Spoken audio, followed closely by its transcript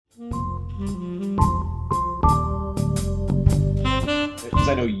Because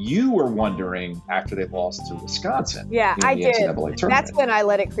I know you were wondering after they lost to Wisconsin. Yeah, in I the did. NCAA tournament. That's when I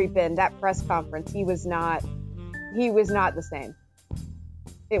let it creep in. That press conference, he was not the same.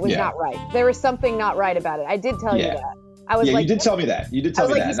 It was not right. There was something not right about it. I did tell you that. I was like, you did tell me that. You did tell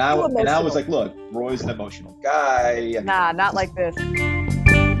me that. And I was like, look, Roy's an emotional guy. Nah, not like this.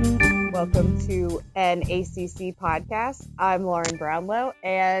 Welcome to an ACC podcast. I'm Lauren Brownlow,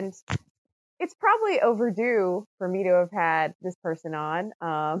 and it's probably overdue for me to have had this person on.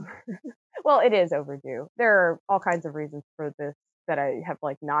 Well, it is overdue. There are all kinds of reasons for this that I have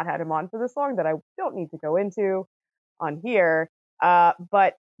not had him on for this long that I don't need to go into on here.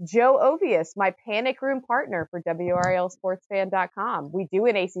 But Joe Ovies, my panic room partner for WRLSportsFan.com. We do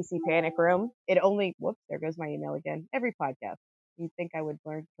an ACC panic room. There goes my email again. Every podcast. You'd think I would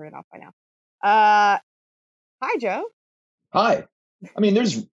learn to turn it off by now. Hi, Joe. Hi. I mean,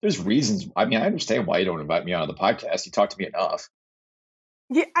 there's reasons. I mean, I understand why you don't invite me on the podcast. You talk to me enough.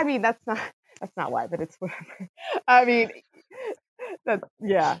 Yeah, I mean, that's not why, but it's whatever. I mean,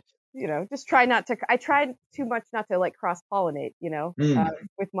 just try not to. I tried too much not to cross-pollinate,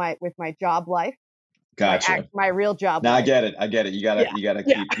 with my job life. Gotcha. My real job. No, life. I get it. You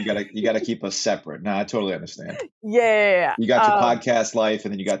gotta keep us separate. No, I totally understand. Yeah. You got your podcast life,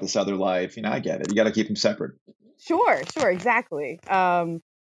 and then you got this other life. I get it. You got to keep them separate. Sure, exactly.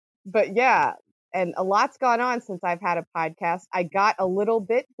 But yeah, and a lot's gone on since I've had a podcast. I got a little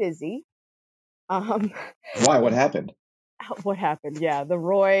bit busy. Why? What happened? What happened? Yeah, the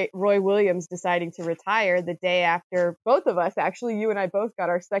Roy Williams deciding to retire the day after both of us, actually, you and I both got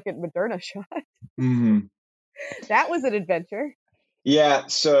our second Moderna shot. Mm-hmm. That was an adventure. Yeah.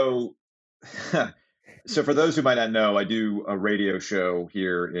 So for those who might not know, I do a radio show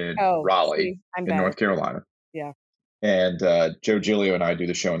here in Raleigh, in North Carolina. Yeah. And Joe Giglio and I do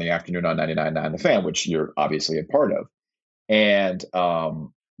the show in the afternoon on 99.9 The Fan, which you're obviously a part of. And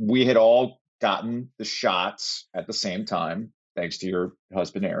we had all gotten the shots at the same time, thanks to your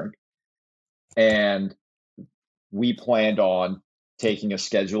husband, Eric. And we planned on taking a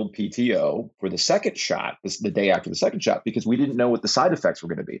scheduled PTO for the second shot, the day after the second shot, because we didn't know what the side effects were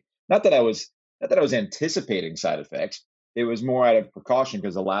going to be. Not that I was anticipating side effects. It was more out of precaution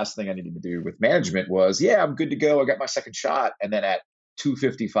because the last thing I needed to do with management was, I'm good to go. I got my second shot. And then at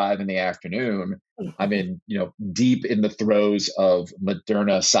 2:55 in the afternoon, I'm in, deep in the throes of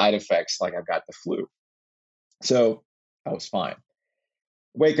Moderna side effects, like I've got the flu. So I was fine.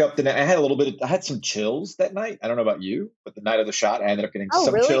 Wake up the night. I had some chills that night. I don't know about you, but the night of the shot, I ended up getting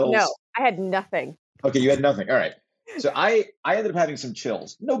some chills. No, I had nothing. Okay, you had nothing. All right. So I ended up having some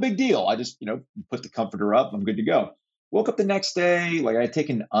chills. No big deal. I just, put the comforter up. I'm good to go. Woke up the next day, I had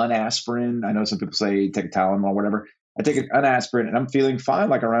taken an aspirin. I know some people say take a Tylenol or whatever. I take an aspirin and I'm feeling fine,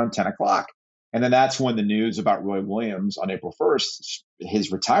 around 10 o'clock. And then that's when the news about Roy Williams on April 1st,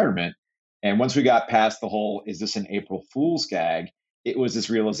 his retirement. And once we got past the whole, is this an April Fool's gag? It was this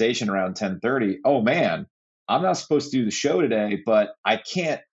realization around 10:30. Oh man, I'm not supposed to do the show today, but I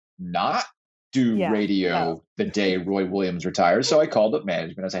can't not do radio the day Roy Williams retires. So I called up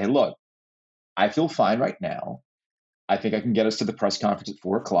management. I said, hey, look, I feel fine right now. I think I can get us to the press conference at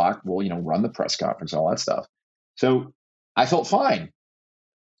 4 o'clock. We'll, run the press conference, all that stuff. So I felt fine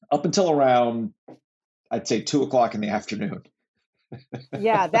up until around, I'd say 2 o'clock in the afternoon.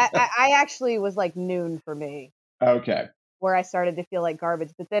 Yeah, that I actually was noon for me. Okay. Where I started to feel like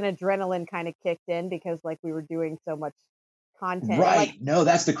garbage, but then adrenaline kind of kicked in because we were doing so much content. Right. No,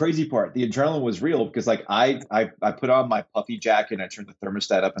 that's the crazy part. The adrenaline was real because I put on my puffy jacket and I turned the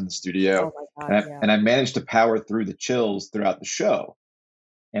thermostat up in the studio. Oh my God, and I managed to power through the chills throughout the show.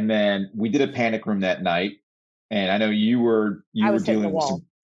 And then we did a panic room that night. And I know you were dealing with some.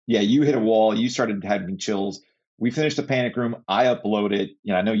 Yeah, you hit a wall. You started having chills. We finished the panic room. I uploaded.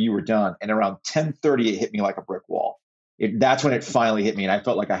 I know you were done. And around 10:30, it hit me like a brick wall. That's when it finally hit me, and I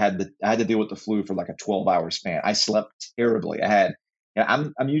felt like I had to deal with the flu for a 12-hour span. I slept terribly.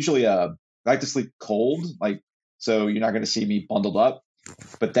 I'm usually I like to sleep cold, so you're not going to see me bundled up.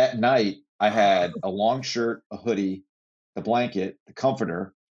 But that night, I had a long shirt, a hoodie, the blanket, the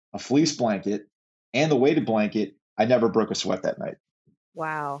comforter, a fleece blanket, and the weighted blanket. I never broke a sweat that night.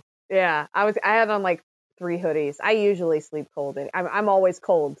 Wow. Yeah, I had on 3 hoodies. I usually sleep cold. I'm always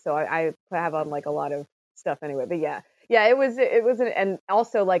cold, so I have on a lot of stuff anyway. But yeah, it was and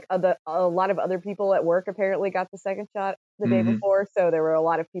also a lot of other people at work apparently got the second shot the day before, so there were a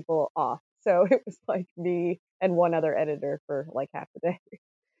lot of people off. So it was me and one other editor for half the day. It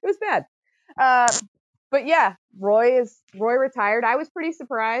was bad. But yeah, Roy retired. I was pretty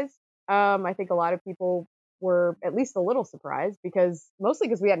surprised. I think a lot of people were at least a little surprised mostly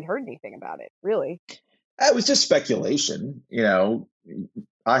because we hadn't heard anything about it, really. It was just speculation.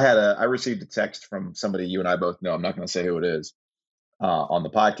 I received a text from somebody you and I both know. I'm not going to say who it is on the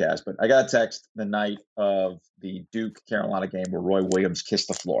podcast, but I got a text the night of the Duke Carolina game where Roy Williams kissed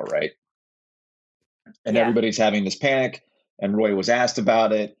the floor, right? And everybody's having this panic, and Roy was asked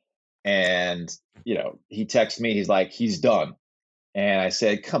about it. And, he texted me, he's like, he's done. And I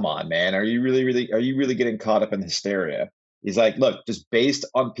said, come on, man, are you really getting caught up in hysteria? He's like, look, just based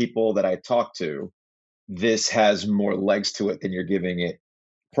on people that I talked to, this has more legs to it than you're giving it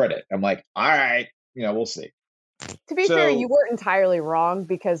credit. I'm like, all right, we'll see. To be fair, you weren't entirely wrong,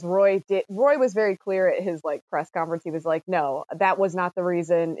 because Roy was very clear at his press conference. He was like, no, that was not the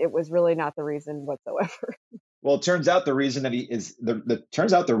reason. It was really not the reason whatsoever. Well, it turns out the reason that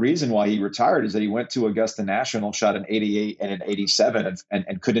turns out the reason why he retired is that he went to Augusta National, shot an 88 and an 87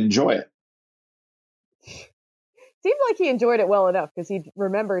 and could enjoy it. Seemed like he enjoyed it well enough, because he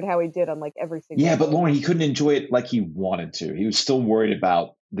remembered how he did on every single. Yeah, but Lauren, he couldn't enjoy it like he wanted to. He was still worried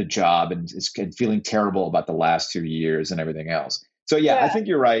about the job and feeling terrible about the last 2 years and everything else. So yeah, I think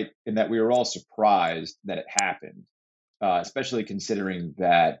you're right in that we were all surprised that it happened, especially considering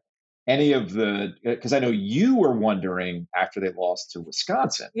that because I know you were wondering after they lost to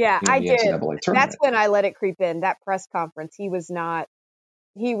Wisconsin. Yeah, I did. That's when I let it creep in. That press conference, he was not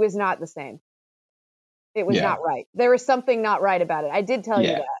the same. It was not right. There was something not right about it. I did tell you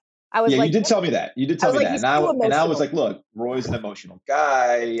that. I was you did tell me that. You did tell me that. And I was like, look, Roy's an emotional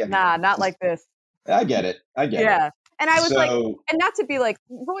guy. Not like this. I get it. Yeah. And I was and not to be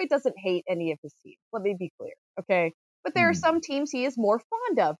Roy doesn't hate any of his teams. Let me be clear. Okay. But there are some teams he is more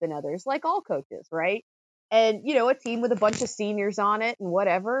fond of than others, like all coaches, right? And, a team with a bunch of seniors on it and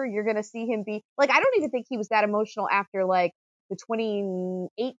whatever, you're going to see him be I don't even think he was that emotional after the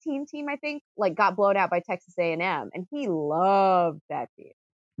 2018 team, I think, got blown out by Texas A&M, and he loved that team.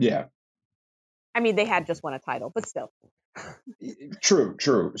 Yeah. I mean, they had just won a title, but still. True.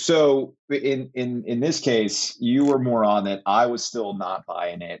 So in this case, you were more on it. I was still not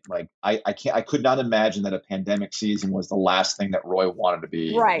buying it. I could not imagine that a pandemic season was the last thing that Roy wanted to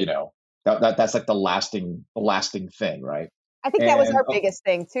be. Right. That's the lasting thing, right? I think that was our biggest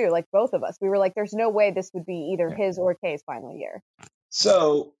thing too. Both of us, we were there's no way this would be either his or Kay's final year.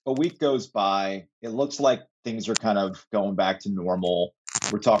 So a week goes by. It looks like things are kind of going back to normal.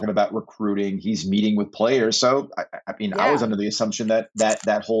 We're talking about recruiting. He's meeting with players. So I was under the assumption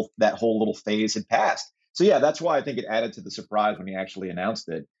that whole little phase had passed. So yeah, that's why I think it added to the surprise when he actually announced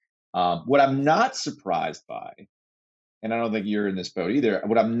it. What I'm not surprised by, and I don't think you're in this boat either,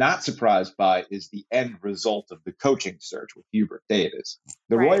 what I'm not surprised by is the end result of the coaching search with Hubert Davis.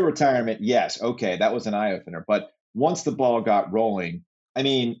 The Roy retirement, yes, okay, that was an eye-opener. But once the ball got rolling,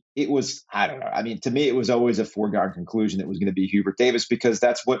 it was, I don't know. To me, it was always a foregone conclusion that it was going to be Hubert Davis, because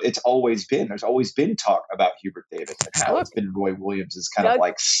that's what it's always been. There's always been talk about Hubert Davis and how it's been Roy Williams' kind of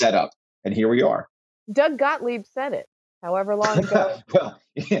setup. And here we are. Doug Gottlieb said it. However long ago. Well,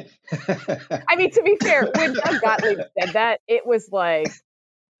 yeah. To be fair, when Doug Gottlieb said that, it was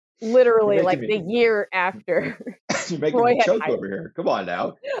literally the year after. You're making me choke over here. Come on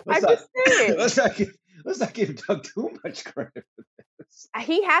now. Just saying. Let's not give Doug too much credit for this.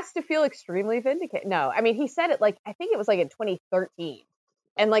 He has to feel extremely vindicated. No, he said it I think it was in 2013.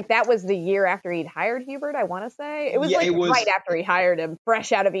 And that was the year after he'd hired Hubert, I want to say. It was right after he hired him,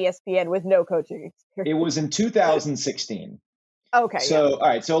 fresh out of ESPN with no coaching experience. It was in 2016. Okay. So, all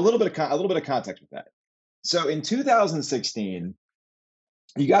right. So a little bit of context with that. So in 2016,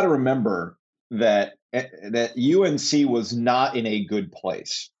 you got to remember that UNC was not in a good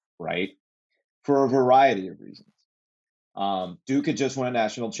place, right? For a variety of reasons. Duke had just won a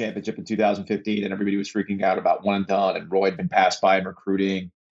national championship in 2015, and everybody was freaking out about one and done, and Roy had been passed by in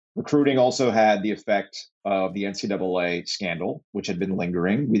recruiting. Recruiting also had the effect of the NCAA scandal, which had been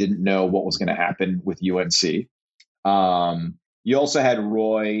lingering. We didn't know what was going to happen with UNC. You also had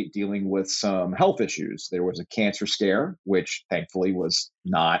Roy dealing with some health issues. There was a cancer scare, which thankfully was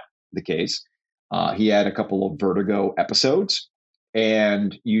not the case. He had a couple of vertigo episodes,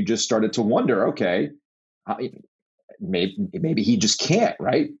 and you just started to wonder, okay, maybe he just can't,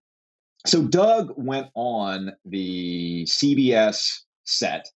 right? So Doug went on the CBS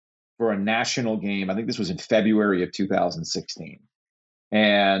set for a national game. I think this was in February of 2016.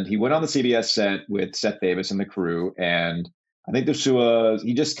 And he went on the CBS set with Seth Davis and the crew. And I think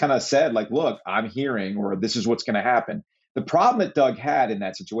he just kind of said, look, I'm hearing, or this is what's going to happen. The problem that Doug had in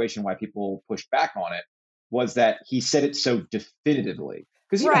that situation, why people pushed back on it, was that he said it so definitively.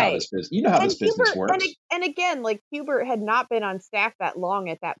 Because you know how this business works. And again, Hubert had not been on staff that long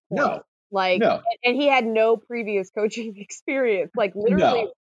at that point. No. Like, No, and he had no previous coaching experience. Like, literally,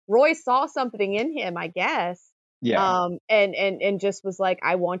 no. Roy saw something in him, I guess. Yeah. And just was like,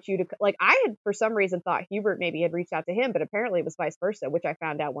 I want you to, like, I had for some reason thought Hubert maybe had reached out to him, but apparently it was vice versa, which I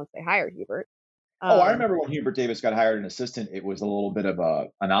found out once they hired Hubert. Oh, I remember when Hubert Davis got hired an assistant, it was a little bit of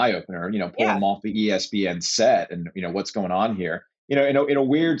an eye opener, pulling Yeah. him off the ESPN set and, what's going on here. In a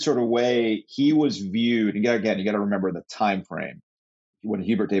weird sort of way, he was viewed, and again, you got to remember the time frame when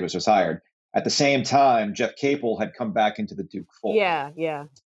Hubert Davis was hired. At the same time, Jeff Capel had come back into the Duke fold. Yeah.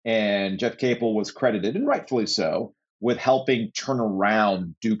 And Jeff Capel was credited, and rightfully so, with helping turn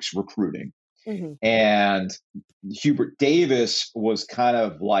around Duke's recruiting. Mm-hmm. And Hubert Davis was kind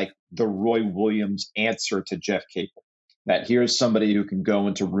of like the Roy Williams answer to Jeff Capel. That here's somebody who can go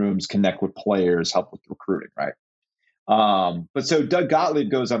into rooms, connect with players, help with recruiting, right? But so Doug Gottlieb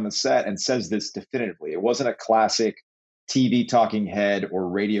goes on the set and says this definitively. It wasn't a classic TV talking head or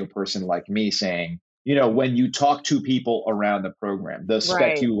radio person like me saying, when you talk to people around the program, the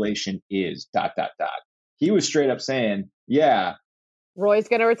speculation is ... He was straight up saying, yeah, Roy's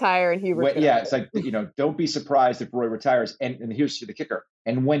going to retire and Hubert. It's like, don't be surprised if Roy retires. And here's the kicker.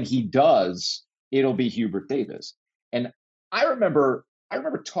 And when he does, it'll be Hubert Davis. And I remember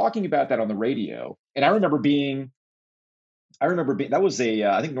talking about that on the radio. And I remember being, that was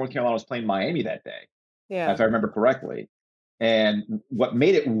I think North Carolina was playing Miami that day. Yeah. If I remember correctly. And what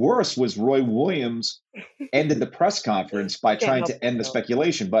made it worse was Roy Williams ended the press conference by trying to end the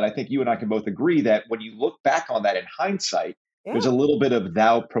speculation. But I think you and I can both agree that when you look back on that in hindsight, there's a little bit of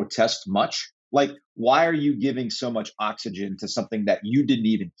thou protest much. Like, why are you giving so much oxygen to something that you didn't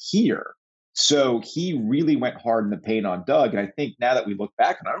even hear? So he really went hard in the paint on Doug. And I think now that we look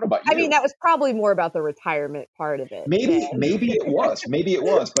back, and I don't know about you. I mean, that was probably more about the retirement part of it. Maybe it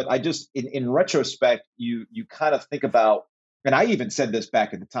was. But I just, in retrospect, you kind of think about, and I even said this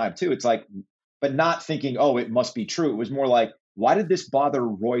back at the time too. It's like, but not thinking, oh, it must be true. It was more like, why did this bother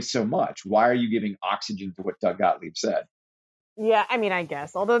Roy so much? Why are you giving oxygen to what Doug Gottlieb said? Yeah, I mean, I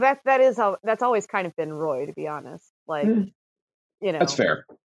guess. Although that's always kind of been Roy, to be honest. Like, That's fair.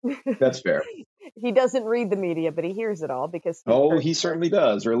 That's fair. He doesn't read the media, but he hears it all because he certainly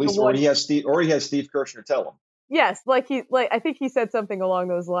does, or at least he has Steve Kirshner tell him. Yes, I think he said something along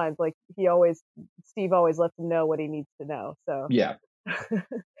those lines. Like Steve always lets him know what he needs to know. So yeah,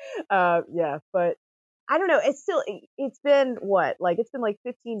 yeah, but I don't know. It's been what? Like, it's been like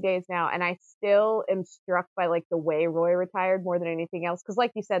 15 days now, and I still am struck by like the way Roy retired more than anything else. Because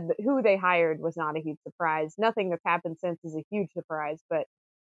like you said, who they hired was not a huge surprise. Nothing that's happened since is a huge surprise, but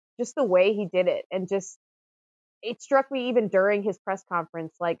just the way he did it, and just it struck me even during his press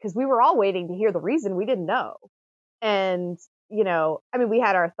conference, like, because we were all waiting to hear the reason. We didn't know. And, I mean, we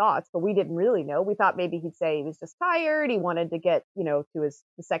had our thoughts, but we didn't really know. We thought maybe he'd say he was just tired. He wanted to get, to the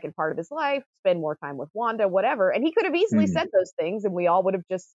second part of his life, spend more time with Wanda, whatever. And he could have easily said those things and we all would have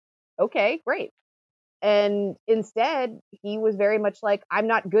just, okay, great. And instead, he was very much like, I'm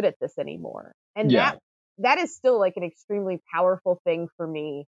not good at this anymore. And that is still like an extremely powerful thing for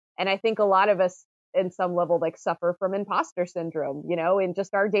me. And I think a lot of us in some level like suffer from imposter syndrome, in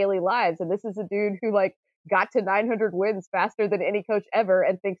just our daily lives. And this is a dude who like got to 900 wins faster than any coach ever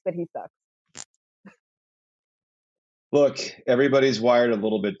and thinks that he sucks. Look, everybody's wired a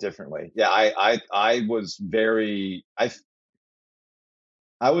little bit differently. Yeah, I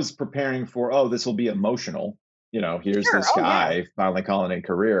was preparing for, this will be emotional. Here's this guy finally calling it a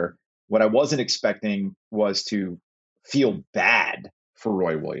career. What I wasn't expecting was to feel bad for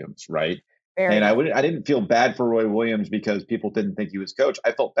Roy Williams, right? I didn't feel bad for Roy Williams because people didn't think he was coach.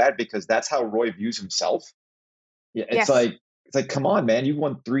 I felt bad because that's how Roy views himself. Yeah, it's like, come on, man, you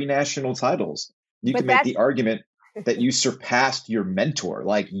won 3 national titles. You can make the argument that you surpassed your mentor.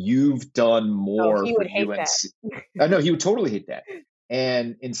 Like, you've done more he for would hate UNC. That. I know he would totally hate that.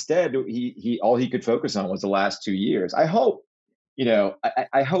 And instead, he all he could focus on was the last 2 years. I hope,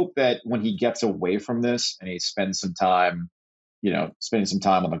 I hope that when he gets away from this and he spends some time, spending some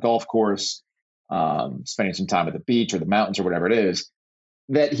time on the golf course, spending some time at the beach or the mountains or whatever it is,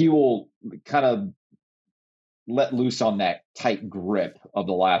 that he will kind of let loose on that tight grip of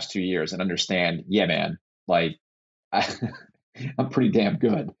the last 2 years and understand, yeah, man, like I'm pretty damn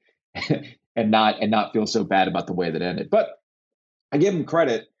good and not feel so bad about the way that ended. But I give him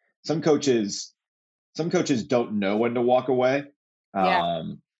credit. Some coaches don't know when to walk away.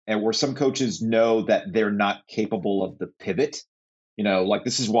 And where some coaches know that they're not capable of the pivot, like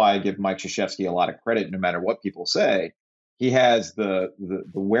this is why I give Mike Krzyzewski a lot of credit, no matter what people say. He has the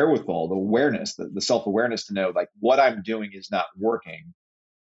wherewithal, the awareness, the self-awareness to know, like, what I'm doing is not working.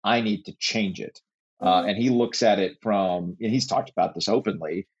 I need to change it. And he looks at it and he's talked about this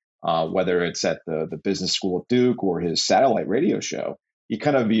openly, whether it's at the business school at Duke or his satellite radio show. He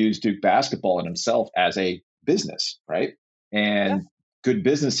kind of views Duke basketball and himself as a business, right? Yeah. And good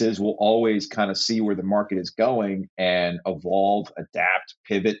businesses will always kind of see where the market is going and evolve, adapt,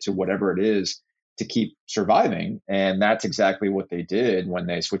 pivot to whatever it is to keep surviving. And that's exactly what they did when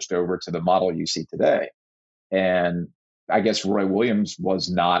they switched over to the model you see today. And I guess Roy Williams was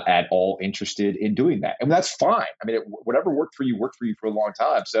not at all interested in doing that. And that's fine. I mean, whatever worked for you for a long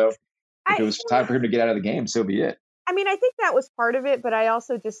time. So if it was time for him to get out of the game, so be it. I mean, I think that was part of it, but I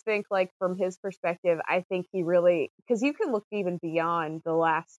also just think, like, from his perspective, I think he really, because you can look even beyond the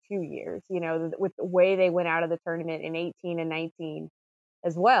last 2 years, with the way they went out of the tournament in 18 and 19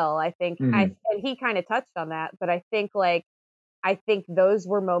 as well. I think, and he kind of touched on that, but I think those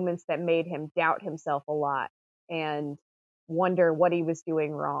were moments that made him doubt himself a lot and wonder what he was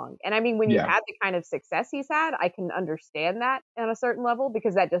doing wrong. And I mean, when you had the kind of success he's had, I can understand that on a certain level,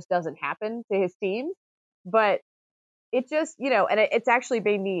 because that just doesn't happen to his teams. But it just, and it's actually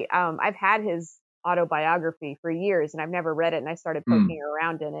made me, I've had his autobiography for years and I've never read it, and I started poking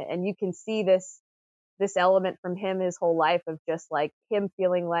around in it. And you can see this element from him his whole life of just like him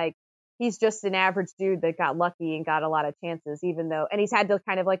feeling like he's just an average dude that got lucky and got a lot of chances, even though, and he's had to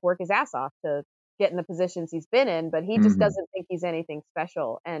kind of like work his ass off to get in the positions he's been in, but he just doesn't think he's anything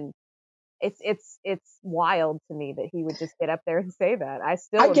special. And it's wild to me that he would just get up there and say that. I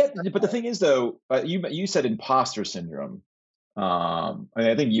get, but the thing is though, you said imposter syndrome. I mean,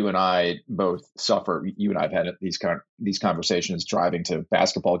 I think you and I both suffer. You and I have had these conversations driving to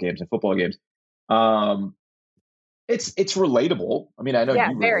basketball games and football games. It's relatable. I mean, I know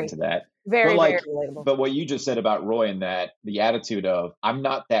you relate to that. Very relatable. But what you just said about Roy, and that the attitude of, I'm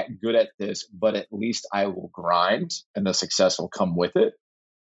not that good at this, but at least I will grind and the success will come with it.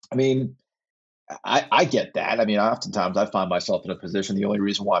 I mean, I get that. I mean, oftentimes I find myself in a position, the only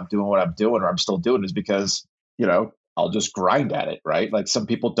reason why I'm doing what I'm doing or I'm still doing is because, I'll just grind at it, right? Like, some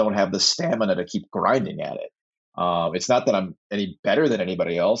people don't have the stamina to keep grinding at it. It's not that I'm any better than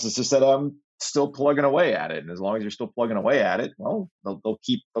anybody else. It's just that I'm still plugging away at it. And as long as you're still plugging away at it, well, they'll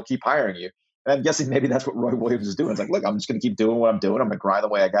keep hiring you. And I'm guessing maybe that's what Roy Williams is doing. It's like, look, I'm just going to keep doing what I'm doing. I'm going to grind the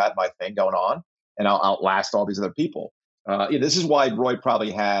way I got my thing going on, and I'll outlast all these other people. This is why Roy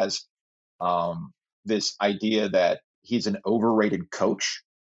probably has this idea that he's an overrated coach,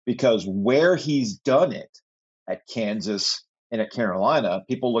 because where he's done it at Kansas and at Carolina,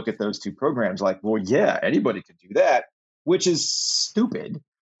 people look at those two programs like, well, yeah, anybody could do that, which is stupid.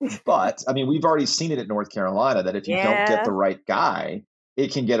 But I mean, we've already seen it at North Carolina that if you don't get the right guy,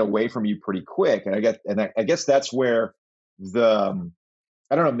 it can get away from you pretty quick. And I guess that's where I don't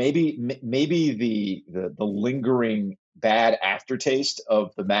know, maybe the lingering bad aftertaste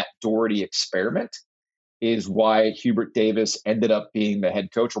of the Matt Doherty experiment is why Hubert Davis ended up being the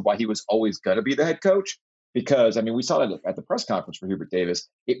head coach, or why he was always going to be the head coach. Because, I mean, we saw it at the press conference for Hubert Davis.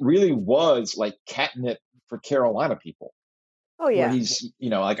 It really was like catnip for Carolina people. Oh, yeah. Where he's,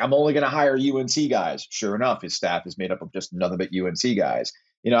 like, I'm only going to hire UNC guys. Sure enough, his staff is made up of just nothing but UNC guys.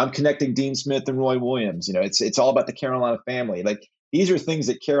 I'm connecting Dean Smith and Roy Williams. It's all about the Carolina family. Like, these are things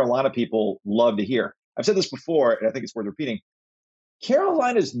that Carolina people love to hear. I've said this before, and I think it's worth repeating.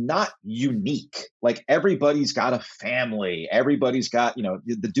 Carolina's not unique. Like, everybody's got a family. Everybody's got,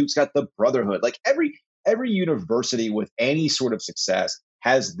 the Duke's got the brotherhood. Like, every university with any sort of success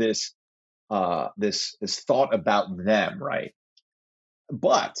has this thought about them, right?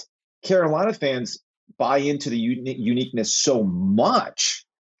 But Carolina fans buy into the uniqueness so much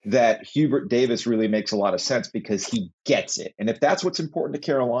that Hubert Davis really makes a lot of sense, because he gets it. And if that's what's important to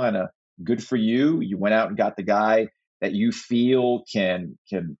Carolina, good for you. You went out and got the guy that you feel can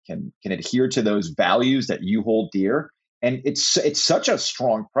adhere to those values that you hold dear. And it's such a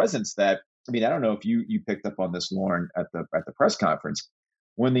strong presence that, I mean, I don't know if you picked up on this, Lauren, at the press conference,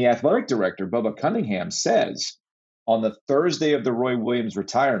 when the athletic director, Bubba Cunningham, says on the Thursday of the Roy Williams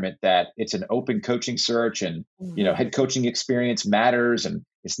retirement that it's an open coaching search, and head coaching experience matters, and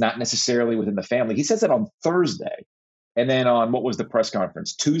it's not necessarily within the family. He says that on Thursday, and then on, what was the press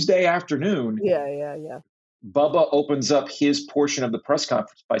conference, Tuesday afternoon? Yeah. Bubba opens up his portion of the press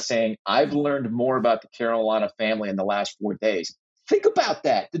conference by saying, "I've learned more about the Carolina family in the last 4 days." Think about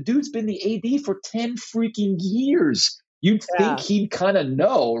that. The dude's been the AD for 10 freaking years. You'd think he'd kind of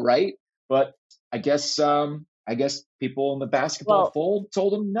know, right? But I guess people in the basketball fold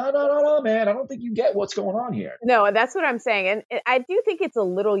told him, no, man, I don't think you get what's going on here. No, and that's what I'm saying. And I do think it's a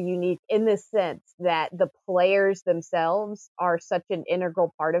little unique in the sense that the players themselves are such an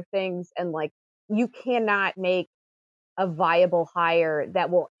integral part of things. And like, you cannot make a viable hire that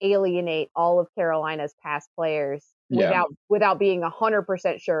will alienate all of Carolina's past players Yeah. without being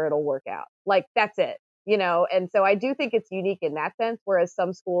 100% sure it'll work out. Like, that's it, And so I do think it's unique in that sense, whereas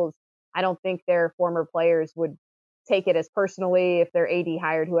some schools, I don't think their former players would take it as personally if their AD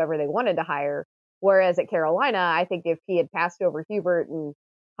hired whoever they wanted to hire. Whereas at Carolina, I think if he had passed over Hubert and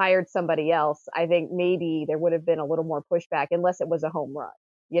hired somebody else, I think maybe there would have been a little more pushback, unless it was a home run,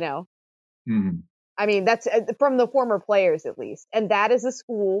 Mhm. I mean, that's from the former players, at least. And that is a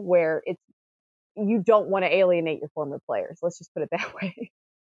school where you don't want to alienate your former players. Let's just put it that way.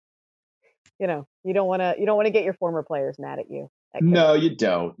 You don't want to get your former players mad at you. No, you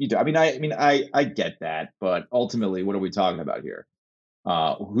don't. You don't. I get that, but ultimately, what are we talking about here?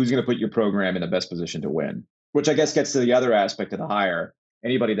 Who's going to put your program in the best position to win? Which I guess gets to the other aspect of the hire.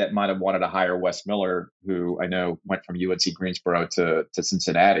 Anybody that might have wanted to hire Wes Miller, who I know went from UNC Greensboro to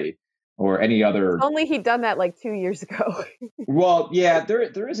Cincinnati, or any other. Only he'd done that like 2 years ago. Well, yeah,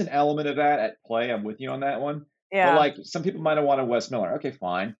 there is an element of that at play. I'm with you on that one. Yeah. But like some people might have wanted Wes Miller. Okay,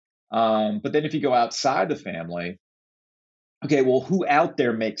 fine. But then if you go outside the family, okay, well, who out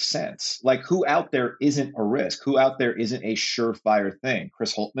there makes sense? Like, who out there isn't a risk? Who out there isn't a surefire thing?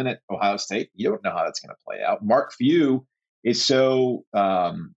 Chris Holtmann at Ohio State, you don't know how that's going to play out. Mark Few is so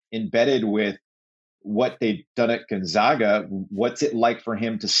embedded with what they've done at Gonzaga. What's it like for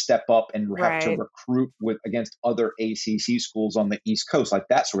him to step up and have to recruit against other ACC schools on the East Coast, like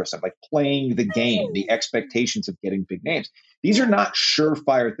that sort of stuff, like playing the game, the expectations of getting big names. These are not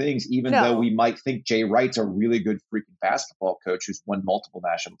surefire things, even though we might think Jay Wright's a really good freaking basketball coach who's won multiple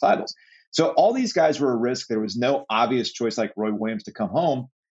national titles. So all these guys were a risk. There was no obvious choice like Roy Williams to come home.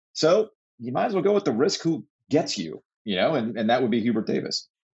 So you might as well go with the risk who gets you, and that would be Hubert Davis.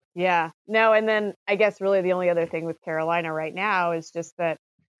 Yeah, no. And then I guess really the only other thing with Carolina right now is just that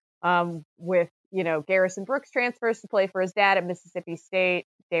with, Garrison Brooks transfers to play for his dad at Mississippi State,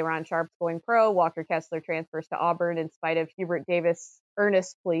 Day'Ron Sharpe's going pro, Walker Kessler transfers to Auburn in spite of Hubert Davis'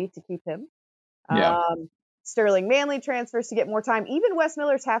 earnest plea to keep him. Yeah. Sterling Manley transfers to get more time. Even Wes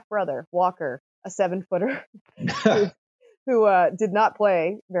Miller's half brother, Walker, a 7-footer, who did not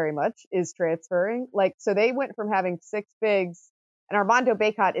play very much, is transferring. So they went from having 6 bigs. And Armando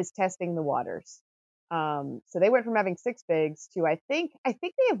Bacot is testing the waters. So they went from having 6 bigs to I think they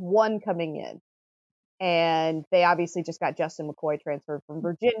have 1 coming in. And they obviously just got Justin McCoy transferred from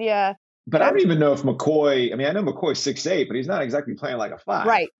Virginia. But I don't even know if McCoy, I know McCoy's 6'8", but he's not exactly playing like a 5.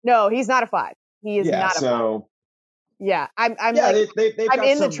 Right. No, he's not a 5. He is not a 5. Yeah. I'm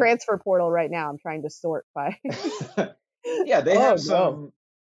in the transfer portal right now. I'm trying to sort by. Yeah, they have some.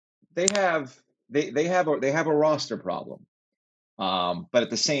 They have a roster problem. But at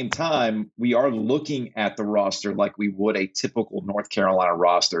the same time, we are looking at the roster like we would a typical North Carolina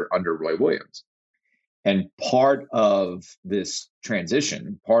roster under Roy Williams. And part of this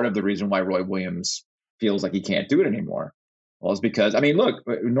transition, part of the reason why Roy Williams feels like he can't do it anymore, is because, look,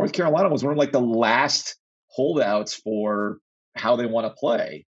 North Carolina was one of like the last holdouts for how they want to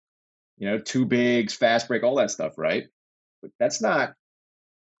play. 2 bigs, fast break, all that stuff, right? But that's not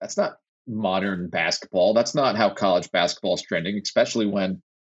modern basketball. That's not how college basketball is trending, especially when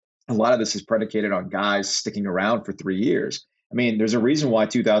a lot of this is predicated on guys sticking around for 3 years. There's a reason why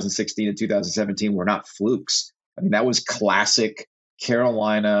 2016 and 2017 were not flukes. That was classic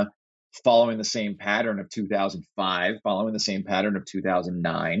Carolina following the same pattern of 2005, following the same pattern of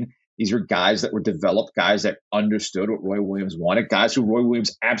 2009. These are guys that were developed, guys that understood what Roy Williams wanted, guys who Roy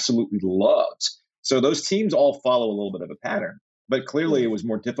Williams absolutely loves. So those teams all follow a little bit of a pattern. But clearly, it was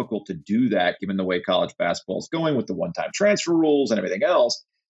more difficult to do that given the way college basketball is going with the one-time transfer rules and everything else.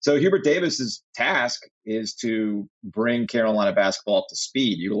 So Hubert Davis's task is to bring Carolina basketball up to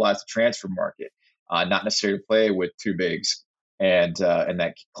speed, utilize the transfer market, not necessarily play with 2 bigs and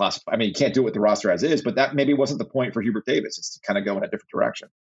that class. You can't do it with the roster as is, but that maybe wasn't the point for Hubert Davis. It's to kind of go in a different direction.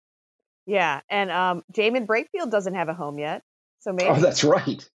 Yeah, and Jamin Brakefield doesn't have a home yet. So maybe. Oh, that's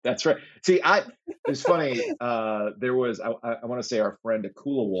right. That's right. See, it's funny. There was, I want to say our friend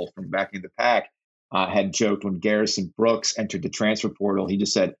Akula Wolf from back in the pack had joked when Garrison Brooks entered the transfer portal. He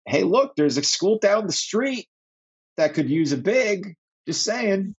just said, "Hey, look, there's a school down the street that could use a big." Just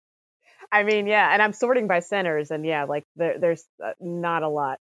saying. Yeah. And I'm sorting by centers and there's not a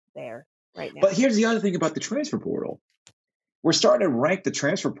lot there right now. But here's the other thing about the transfer portal. We're starting to rank the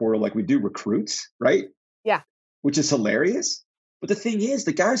transfer portal like we do recruits, right? Yeah. Which is hilarious. But the thing is,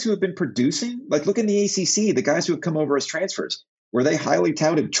 the guys who have been producing, like look in the ACC, the guys who have come over as transfers, were they highly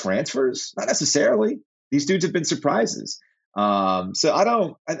touted transfers? Not necessarily. These dudes have been surprises. So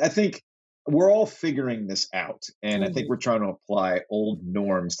I think we're all figuring this out. And I think we're trying to apply old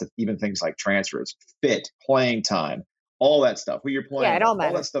norms to even things like transfers, fit, playing time, all that stuff. Who you're playing, all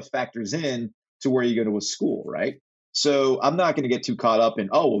that stuff factors in to where you go to a school, right? So I'm not going to get too caught up in,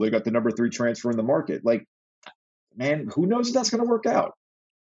 oh, well, they got the number 3 transfer in the market. Like, man, who knows if that's going to work out?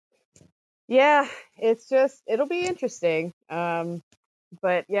 Yeah, it'll be interesting.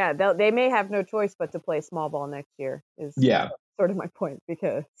 But yeah, they may have no choice but to play small ball next year. Is sort of my point,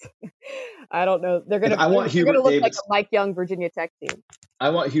 because I don't know. They're gonna look like a Mike Young Virginia Tech team.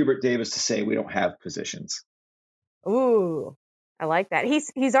 I want Hubert Davis to say we don't have positions. Ooh, I like that.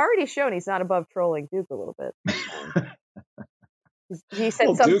 He's already shown he's not above trolling Duke a little bit. He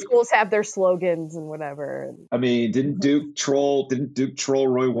said some schools have their slogans and whatever. I mean, didn't Duke troll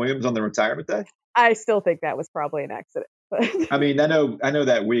Roy Williams on the retirement day? I still think that was probably an accident. I mean, I know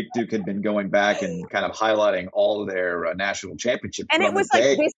that week Duke had been going back and kind of highlighting all of their national championships. And it was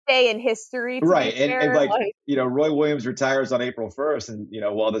like this day in history. Right. And like, Roy Williams retires on April 1st. And,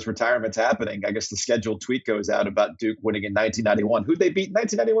 while this retirement's happening, I guess the scheduled tweet goes out about Duke winning in 1991. Who'd they beat in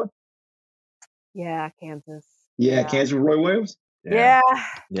 1991? Yeah, Kansas. Yeah, Kansas with Roy Williams? Yeah.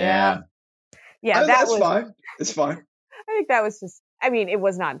 That's fine. It's fine. I think that was just, it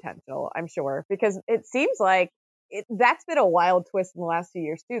was not intentional, I'm sure, because it seems like that's been a wild twist in the last few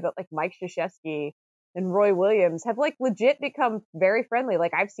years too, that like Mike Krzyzewski and Roy Williams have like legit become very friendly.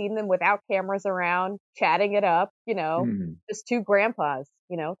 Like I've seen them without cameras around, chatting it up, just two grandpas,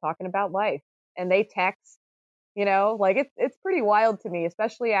 talking about life, and they text, like it's pretty wild to me,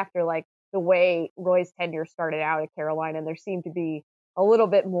 especially after like the way Roy's tenure started out at Carolina, and there seemed to be a little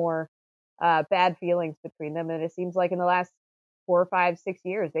bit more bad feelings between them. And it seems like in the last 4 or 5, 6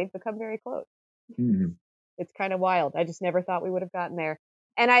 years, they've become very close. Mm-hmm. It's kind of wild. I just never thought we would have gotten there.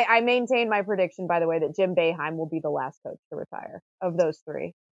 And I maintain my prediction, by the way, that Jim Boeheim will be the last coach to retire of those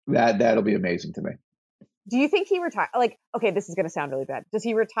 3. That'll be amazing to me. Do you think he retire? Like, okay, this is going to sound really bad. Does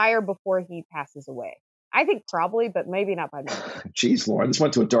he retire before he passes away? I think probably, but maybe not by me. Jeez, Lauren, this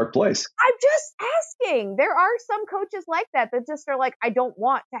went to a dark place. I'm just asking. There are some coaches like that just are like, I don't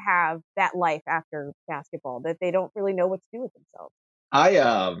want to have that life after basketball, that they don't really know what to do with themselves.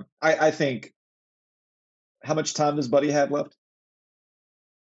 I think, how much time does Buddy have left?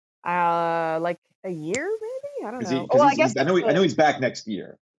 Like a year, maybe? I don't know. I know he's back next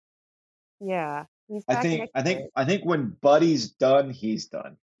year. Yeah. I think when Buddy's done, he's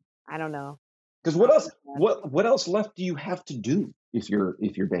done. I don't know. Because what else left do you have to do if you're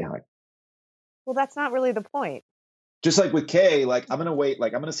Boeheim? Well, that's not really the point. Just like with Kay, like I'm gonna wait,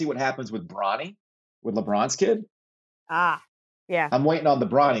 like I'm gonna see what happens with Bronny, with LeBron's kid. Yeah. I'm waiting on the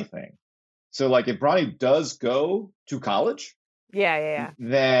Bronny thing. So like if Bronny does go to college,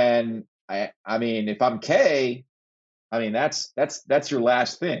 then I mean if I'm Kay, I mean that's your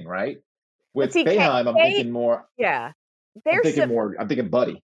last thing, right? With Boeheim, I'm thinking more. Yeah. I'm thinking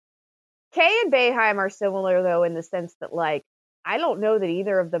Buddy. Kay and Boeheim are similar though in the sense that like I don't know that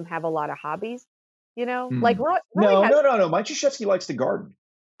either of them have a lot of hobbies, Like Roy No. Mike Krzyzewski likes to garden.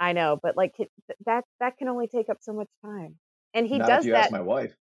 I know, but like that can only take up so much time, and he Not does if you that. Ask my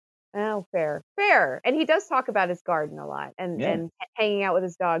wife. Oh, fair, and he does talk about his garden a lot and hanging out with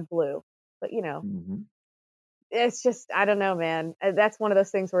his dog Blue, but It's just, I don't know, man. That's one of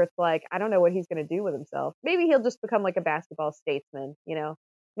those things where it's like, I don't know what he's going to do with himself. Maybe he'll just become like a basketball statesman,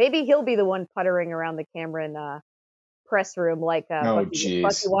 Maybe he'll be the one puttering around the Cameron press room like Bucky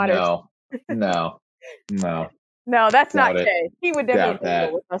Waters. No, that's not Kay. He would never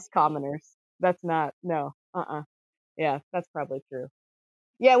deal with us commoners. That's not, no, Yeah, that's probably true.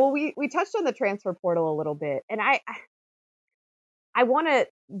 Yeah, well, we touched on the transfer portal a little bit, and I want to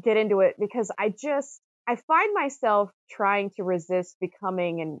get into it because I find myself trying to resist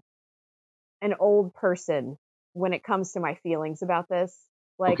becoming an old person when it comes to my feelings about this.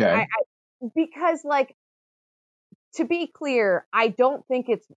 Like, okay. Because like, to be clear, I think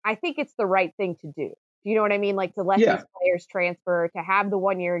it's the right thing to do. Do you know what I mean? Like to let these players transfer, to have the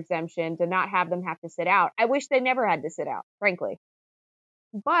 1-year exemption, to not have them have to sit out. I wish they never had to sit out, frankly.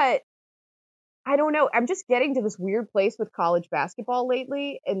 But I don't know. I'm just getting to this weird place with college basketball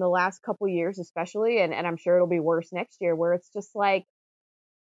lately in the last couple of years, especially. And I'm sure it'll be worse next year, where it's just like,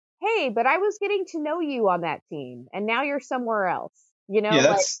 hey, but I was getting to know you on that team and now you're somewhere else,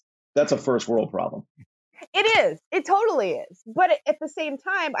 Yeah, that's a first world problem. It is. It totally is. But at the same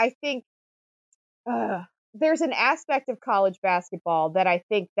time, I think there's an aspect of college basketball that I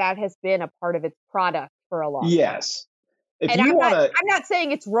think that has been a part of its product for a long time. Yes. I'm not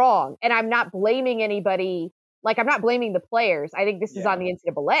saying it's wrong, and I'm not blaming anybody. Like, I'm not blaming the players. I think this is on the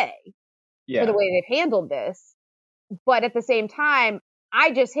NCAA for the way they've handled this. But at the same time,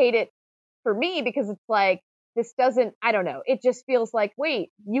 I just hate it for me because it's like, this doesn't, I don't know. It just feels like, wait,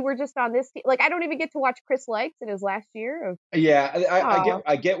 you were just on this team. Like, I don't even get to watch Chris Likes in his last year.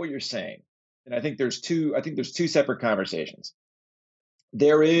 I get what you're saying. and I think there's two separate conversations.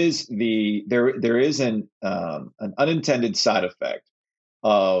 There is an unintended side effect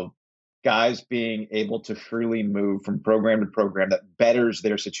of guys being able to freely move from program to program that betters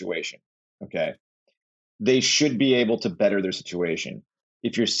their situation. Okay. They should be able to better their situation.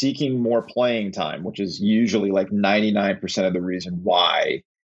 If you're seeking more playing time, which is usually like 99% of the reason why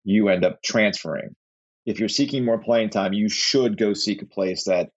you end up transferring, if you're seeking more playing time, you should go seek a place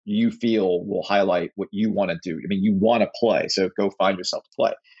that you feel will highlight what you want to do. I mean, you want to play, so go find yourself to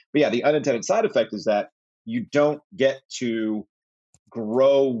play. But yeah, the unintended side effect is that you don't get to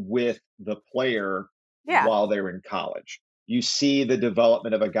grow with the player Yeah. while they're in college. You see the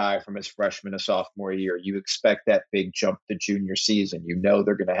development of a guy from his freshman to sophomore year. You expect that big jump to junior season. You know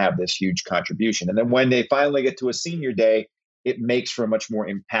they're going to have this huge contribution. And then when they finally get to a senior day, it makes for a much more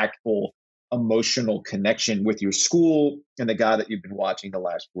impactful emotional connection with your school and the guy that you've been watching the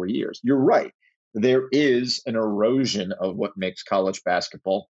last 4 years. You're right. There is an erosion of what makes college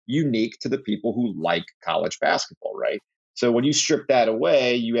basketball unique to the people who like college basketball, right? So when you strip that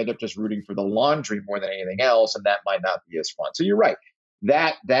away, you end up just rooting for the laundry more than anything else, and that might not be as fun. So you're right.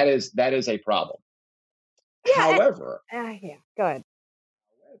 That is a problem. Yeah. However, Yeah. Go ahead.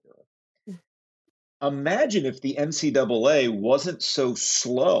 imagine if the NCAA wasn't so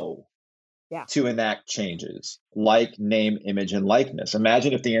slow Yeah. to enact changes like name, image, and likeness.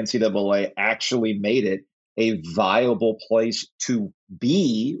 Imagine if the NCAA actually made it a viable place to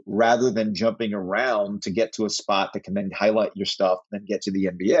be rather than jumping around to get to a spot that can then highlight your stuff and then get to the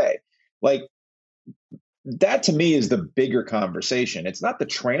NBA. Like, that to me is the bigger conversation. It's not the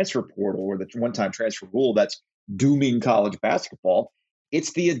transfer portal or the one-time transfer rule that's dooming college basketball.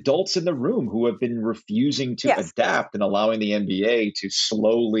 It's the adults in the room who have been refusing to Yes. adapt and allowing the NBA to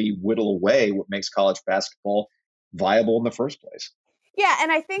slowly whittle away what makes college basketball viable in the first place. Yeah,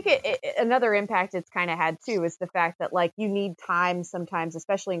 and I think another impact it's kind of had too is the fact that like you need time sometimes,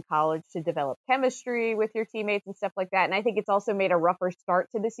 especially in college, to develop chemistry with your teammates and stuff like that. And I think it's also made a rougher start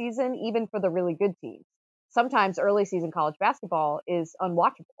to the season, even for the really good teams. Sometimes early season college basketball is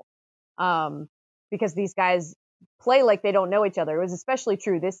unwatchable because these guys play like they don't know each other. It was especially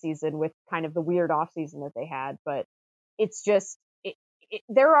true this season with kind of the weird off season that they had, but it's just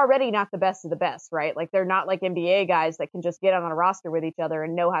they're already not the best of the best, right? Like they're not like NBA guys that can just get on a roster with each other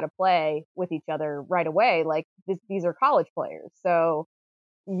and know how to play with each other right away. Like these are college players. So,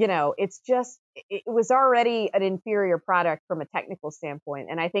 it's just, it was already an inferior product from a technical standpoint.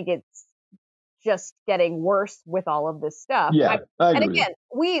 And I think it's just getting worse with all of this stuff. Yeah, I agree. And again,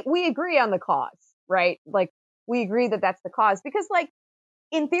 we agree on the cause, right? Like we agree that that's the cause because like,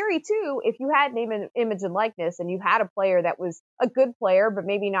 in theory, too, if you had name and image and likeness and you had a player that was a good player, but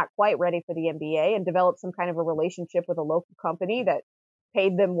maybe not quite ready for the NBA and developed some kind of a relationship with a local company that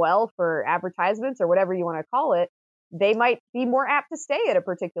paid them well for advertisements or whatever you want to call it, they might be more apt to stay at a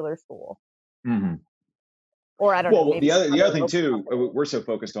particular school. Mm-hmm. Or I don't know. Well, the other thing, too, we're so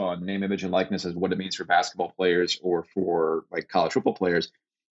focused on name, image, and likeness as what it means for basketball players or for like college football players.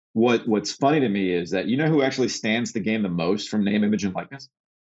 What's funny to me is that you know who actually stands to gain the most from name, image, and likeness?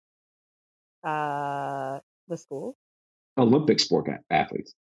 The schools? Olympic sport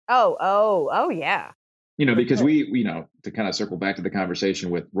athletes. Oh, yeah. Because we to kind of circle back to the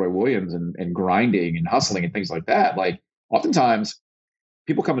conversation with Roy Williams and grinding and hustling and things like that, like oftentimes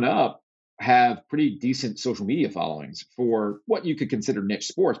people coming up have pretty decent social media followings for what you could consider niche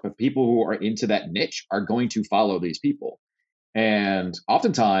sports, but people who are into that niche are going to follow these people. And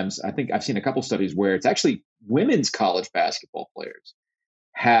oftentimes, I think I've seen a couple studies where it's actually women's college basketball players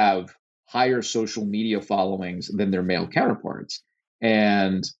have higher social media followings than their male counterparts.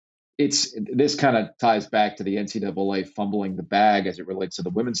 And this kind of ties back to the NCAA fumbling the bag as it relates to the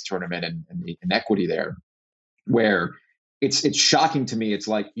women's tournament and the inequity there, where it's shocking to me. It's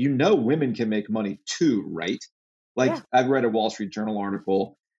like, women can make money too, right? Like I've read a Wall Street Journal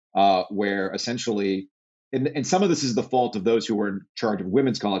article where essentially, and some of this is the fault of those who were in charge of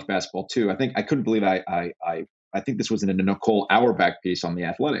women's college basketball too. I couldn't believe I think this was in a Nicole Auerbach piece on The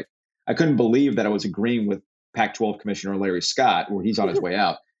Athletic. I couldn't believe that I was agreeing with Pac-12 Commissioner Larry Scott, where he's on his way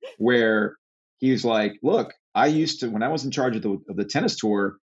out, where he's like, look, I used to, when I was in charge of the tennis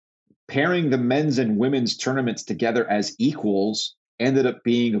tour, pairing the men's and women's tournaments together as equals ended up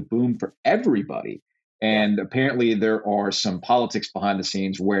being a boom for everybody. And apparently there are some politics behind the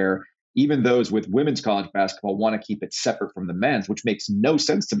scenes where even those with women's college basketball want to keep it separate from the men's, which makes no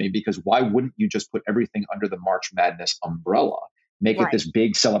sense to me because why wouldn't you just put everything under the March Madness umbrella? Make it this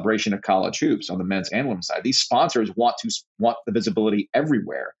big celebration of college hoops on the men's and women's side. These sponsors want the visibility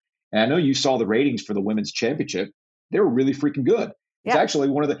everywhere. And I know you saw the ratings for the women's championship. They were really freaking good. It's actually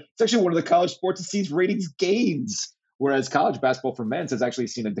one of the college sports that sees ratings gains, whereas college basketball for men's has actually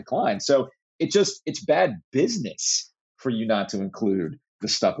seen a decline. So it's bad business for you not to include the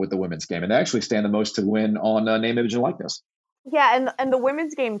stuff with the women's game, and they actually stand the most to win on name, image, and likeness. Yeah, and the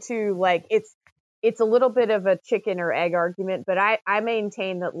women's game too, like it's a little bit of a chicken or egg argument, but I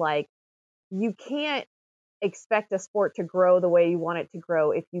maintain that like you can't expect a sport to grow the way you want it to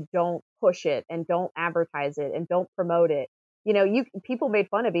grow if you don't push it and don't advertise it and don't promote it. You know, people made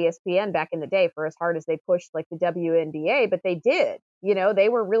fun of ESPN back in the day for as hard as they pushed like the WNBA, but they did. You know, they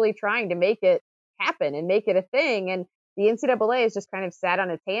were really trying to make it happen and make it a thing. And the NCAA has just kind of sat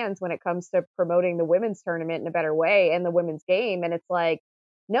on its hands when it comes to promoting the women's tournament in a better way and the women's game. And it's like,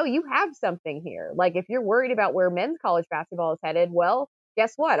 no, you have something here. Like if you're worried about where men's college basketball is headed, well,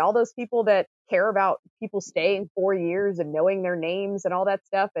 guess what? All those people that care about people staying 4 years and knowing their names and all that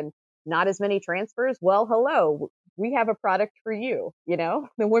stuff and not as many transfers, well, hello, we have a product for you. You know,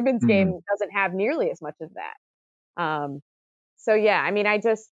 the women's game doesn't have nearly as much of that. So yeah, I mean, and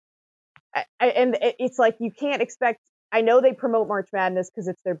it's like, you can't expect, I know they promote March Madness because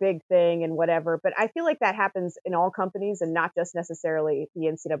it's their big thing and whatever, but I feel like that happens in all companies and not just necessarily the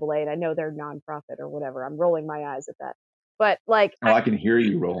NCAA. And I know they're nonprofit or whatever. I'm rolling my eyes at that. But like, I can hear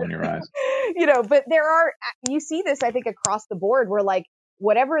you rolling your eyes. You know, but you see this, I think, across the board where like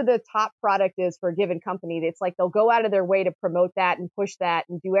whatever the top product is for a given company, it's like they'll go out of their way to promote that and push that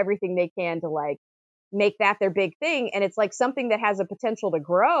and do everything they can to like make that their big thing. And it's like something that has a potential to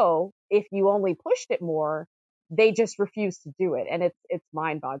grow if you only pushed it more. They just refuse to do it. And it's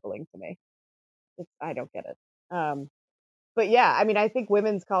mind boggling to me. I don't get it. But yeah, I mean, I think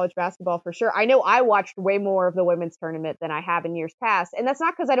women's college basketball for sure. I know I watched way more of the women's tournament than I have in years past. And that's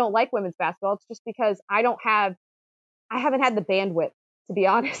not because I don't like women's basketball. It's just because I haven't had the bandwidth, to be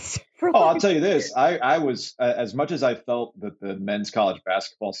honest. I'll tell you this. I was, as much as I felt that the men's college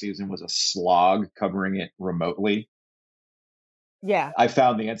basketball season was a slog covering it remotely. Yeah. I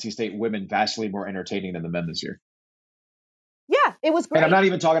found the NC State women vastly more entertaining than the men this year. Yeah, it was great. And I'm not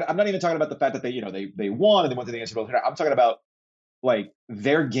even talking about the fact that they won and they went to the NCAA. I'm talking about like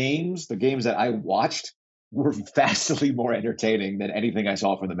their games, the games that I watched were vastly more entertaining than anything I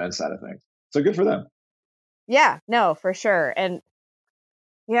saw from the men's side of things. So good for them. Yeah, no, for sure. And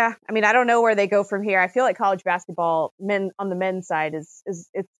yeah, I mean, I don't know where they go from here. I feel like college basketball on the men's side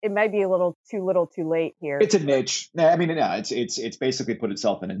it might be a little too late here. It's a niche. I mean, no, it's basically put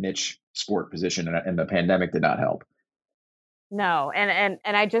itself in a niche sport position, and the pandemic did not help. No, and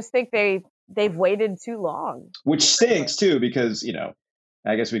I just think they've waited too long. Which stinks too, because, you know,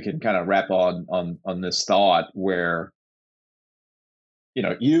 I guess we can kind of wrap on this thought where, you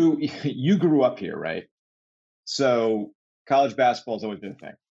know, you grew up here, right? So college basketball has always been a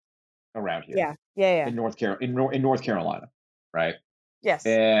thing around here. Yeah. In North Carolina, right? Yes.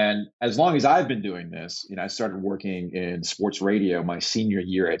 And as long as I've been doing this, you know, I started working in sports radio my senior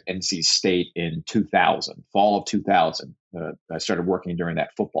year at NC State in 2000, fall of 2000. I started working during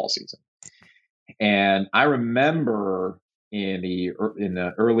that football season. And I remember in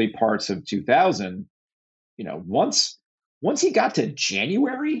the early parts of 2000, you know, once he got to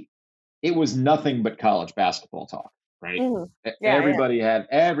January, it was nothing but college basketball talk, right? Mm-hmm. Everybody had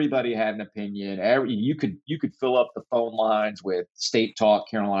an opinion. You could fill up the phone lines with State talk,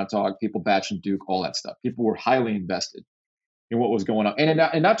 Carolina talk, people batching Duke, all that stuff. People were highly invested in what was going on,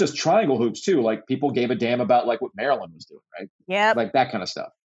 and not just triangle hoops too. Like people gave a damn about like what Maryland was doing, right? Yeah, like that kind of stuff.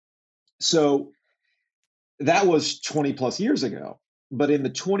 So that was 20 plus years ago. But in the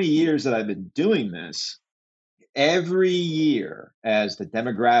 20 years that I've been doing this, every year as the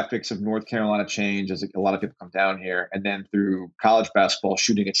demographics of North Carolina change, as a lot of people come down here, and then through college basketball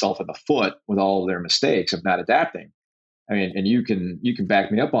shooting itself in the foot with all of their mistakes of not adapting. I mean, and you can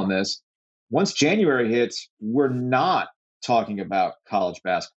back me up on this. Once January hits, we're not talking about college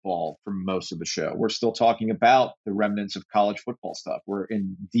basketball for most of the show. We're still talking about the remnants of college football stuff. We're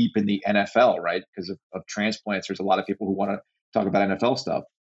deep in the NFL, right? Because of transplants, there's a lot of people who want to talk about NFL stuff.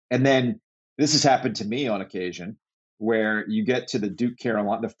 And then this has happened to me on occasion where you get to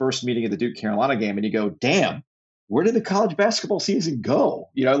the first meeting of the Duke Carolina game, and you go, damn, where did the college basketball season go?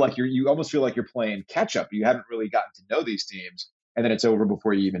 You know, like you almost feel like you're playing catch up. You haven't really gotten to know these teams, and then it's over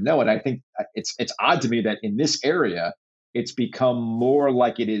before you even know it. I think it's odd to me that in this area, it's become more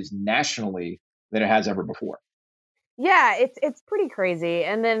like it is nationally than it has ever before. Yeah, it's pretty crazy.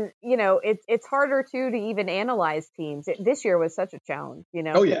 And then, you know, it's harder to even analyze teams. This year was such a challenge, you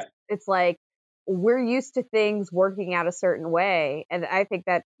know. Oh yeah. It's like we're used to things working out a certain way. And I think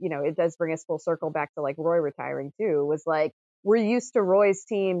that, you know, it does bring us full circle back to like Roy retiring too, was like we're used to Roy's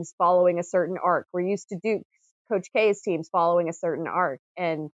teams following a certain arc. We're used to Duke's Coach K's teams following a certain arc,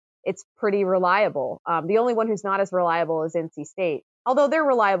 and it's pretty reliable. The only one who's not as reliable is NC State, although they're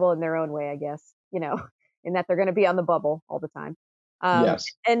reliable in their own way, I guess, in that they're going to be on the bubble all the time. Yes.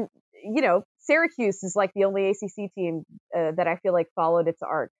 And, Syracuse is like the only ACC team that I feel like followed its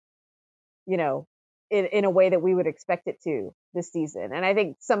arc, in a way that we would expect it to this season. And I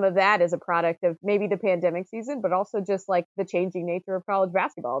think some of that is a product of maybe the pandemic season, but also just like the changing nature of college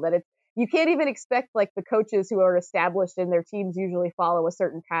basketball, that you can't even expect like the coaches who are established in their teams usually follow a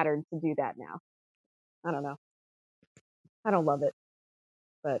certain pattern to do that now. I don't know. I don't love it,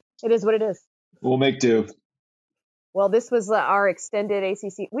 but it is what it is. We'll make do. Well, this was our extended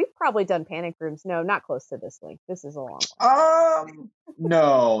ACC. We've probably done panic rooms. No, not close to this length. This is a long one.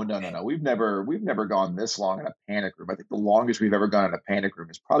 No. We've never gone this long in a panic room. I think the longest we've ever gone in a panic room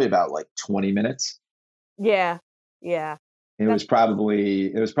is probably about like 20 minutes. Yeah. It was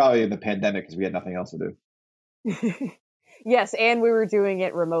probably in the pandemic because we had nothing else to do. Yes, and we were doing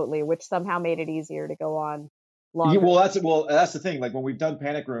it remotely, which somehow made it easier to go on longer. Yeah, that's the thing. Like when we've done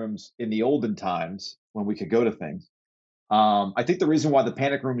panic rooms in the olden times when we could go to things, I think the reason why the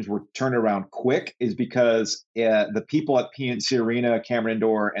panic rooms were turned around quick is because the people at PNC Arena, Cameron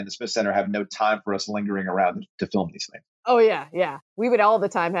Indoor, and the Smith Center have no time for us lingering around to film these things. Oh, yeah. We would all the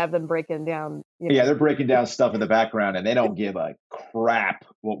time have them breaking down. Yeah, they're breaking down stuff in the background, and they don't give a crap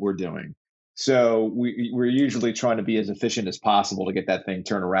what we're doing. So we're usually trying to be as efficient as possible to get that thing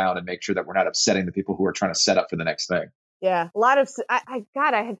turned around and make sure that we're not upsetting the people who are trying to set up for the next thing. Yeah, a lot of I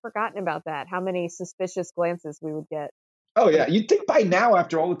had forgotten about that. How many suspicious glances we would get. Oh yeah, you'd think by now,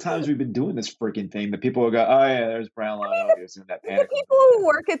 after all the times we've been doing this freaking thing, that people will go, "Oh yeah, there's Brownlow." That panic. The people who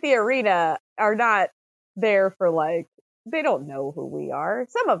work at the arena are not there for they don't know who we are.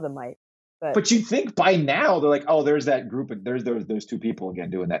 Some of them might, but you think by now they're like, "Oh, there's that group, and there's those two people again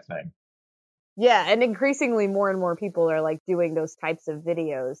doing that thing." Yeah, and increasingly more and more people are like doing those types of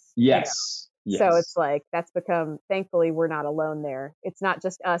videos. Yes. Yes. So it's like that's become. Thankfully, we're not alone there. It's not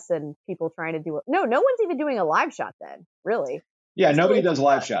just us and people trying to do it. No one's even doing a live shot then. Really. Yeah, nobody does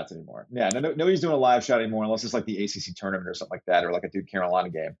live shots anymore. Yeah, nobody's doing a live shot anymore unless it's like the ACC tournament or something like that, or like a Duke Carolina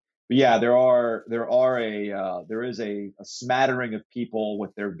game. But yeah, there is a smattering of people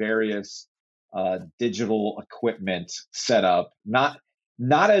with their various digital equipment set up.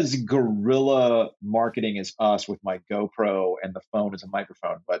 Not as guerrilla marketing as us with my GoPro and the phone as a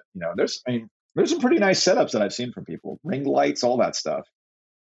microphone, but there's some pretty nice setups that I've seen from people. Ring lights, all that stuff.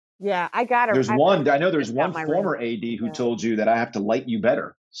 Yeah, I got it. I know there's one former AD who told you that I have to light you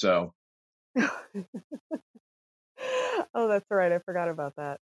better. So. Oh, that's right. I forgot about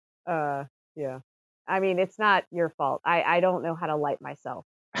that. Yeah. I mean, it's not your fault. I don't know how to light myself,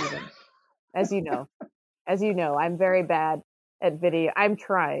 even. As you know, I'm very bad at video. I'm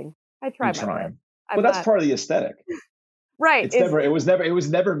trying. I try my best. Well, that's part of the aesthetic. Right. It was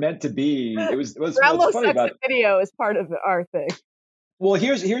never meant to be. What's funny about video is part of our thing. Well,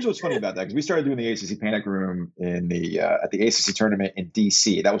 here's what's funny about that, because we started doing the ACC Panic Room at the ACC tournament in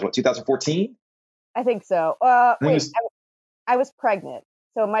DC. That was 2014? I think so. Wait, I was pregnant,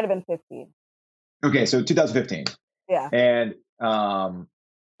 so it might have been 15. Okay, so 2015. Yeah. And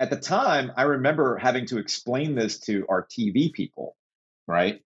at the time, I remember having to explain this to our TV people,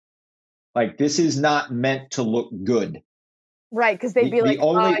 right? Like, this is not meant to look good. Right, because they'd be your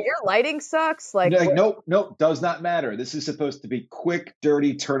lighting sucks. Nope, does not matter. This is supposed to be quick,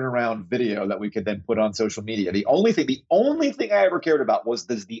 dirty turnaround video that we could then put on social media. The only thing I ever cared about was,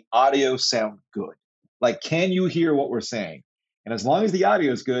 does the audio sound good? Like, can you hear what we're saying? And as long as the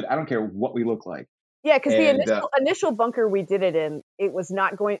audio is good, I don't care what we look like. Yeah, because the initial bunker we did it in, it was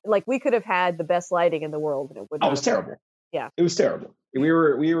not going, we could have had the best lighting in the world, and it would. Oh, it was terrible. Yeah, it was terrible. We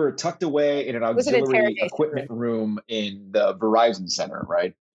were tucked away in an auxiliary equipment room in the Verizon Center,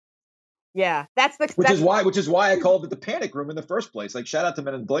 right? Yeah, which is why I called it the Panic Room in the first place. Like, shout out to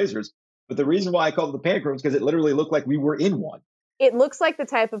Men in Blazers, but the reason why I called it the Panic Room is because it literally looked like we were in one. It looks like the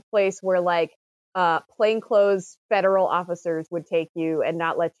type of place where plainclothes federal officers would take you and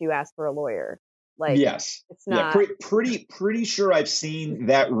not let you ask for a lawyer. Yes, it's not. Yeah, pretty sure I've seen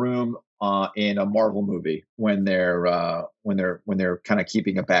that room in a Marvel movie when they're kind of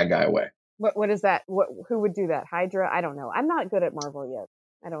keeping a bad guy away. What is that? Who would do that? Hydra? I don't know. I'm not good at Marvel yet.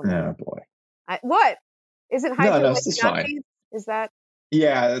 I don't know. Oh boy. What? Isn't Hydra no, it's fine. Is that?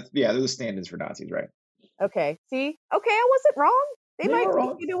 Yeah, those are stand-ins for Nazis, right? Okay. See? Okay, I wasn't wrong. They might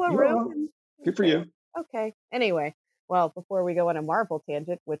take you to a room. Good for you. Okay. Anyway, well, before we go on a Marvel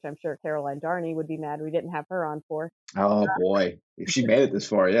tangent, which I'm sure Caroline Darney would be mad we didn't have her on for. Oh boy, if she made it this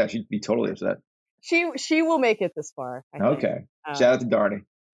far, yeah, she'd be totally upset. She will make it this far. I think. Okay. Shout out to Darney.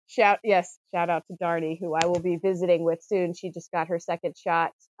 Shout out to Darnie, who I will be visiting with soon. She just got her second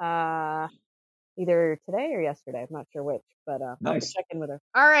shot either today or yesterday. I'm not sure which, but I'll have to check in with her.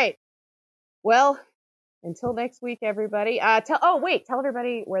 All right. Well, until next week, everybody. Tell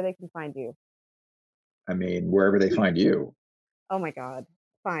everybody where they can find you. I mean, wherever they find you. Oh my God.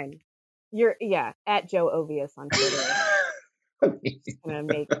 Fine. You're at Joe Ovius on Twitter. Just gonna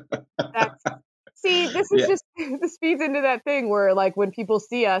make that. See, this is just this feeds into that thing where, like, when people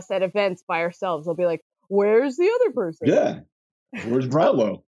see us at events by ourselves, they'll be like, "Where's the other person?" Yeah, where's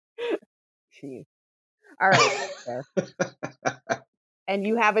Brownlow? Jeez. All right. And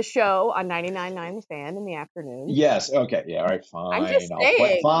you have a show on 99.9 The Fan in the afternoon. Yes. Okay. Yeah. All right. Fine. I'm just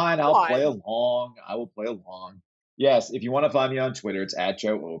saying. I'll play along. I will play along. Yes. If you want to find me on Twitter, it's at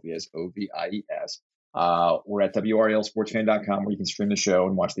Joe Ovies, Ovies. We're at WRLSportsFan.com, where you can stream the show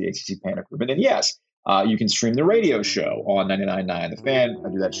and watch the ACC Panic Room. And then, yes, you can stream the radio show on 99.9 The Fan. I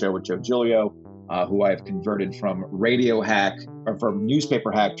do that show with Joe Giglio, who I have converted from from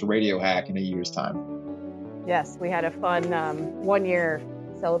newspaper hack to radio hack in a year's time. Yes, we had a fun 1 year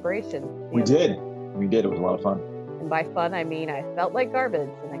celebration. We did. It was a lot of fun. And by fun, I mean I felt like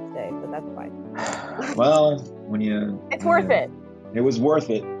garbage the next day, but that's fine. Well, it's worth it. It was worth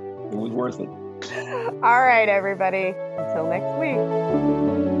it. It was worth it. All right, everybody. Until next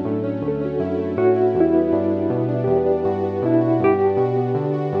week.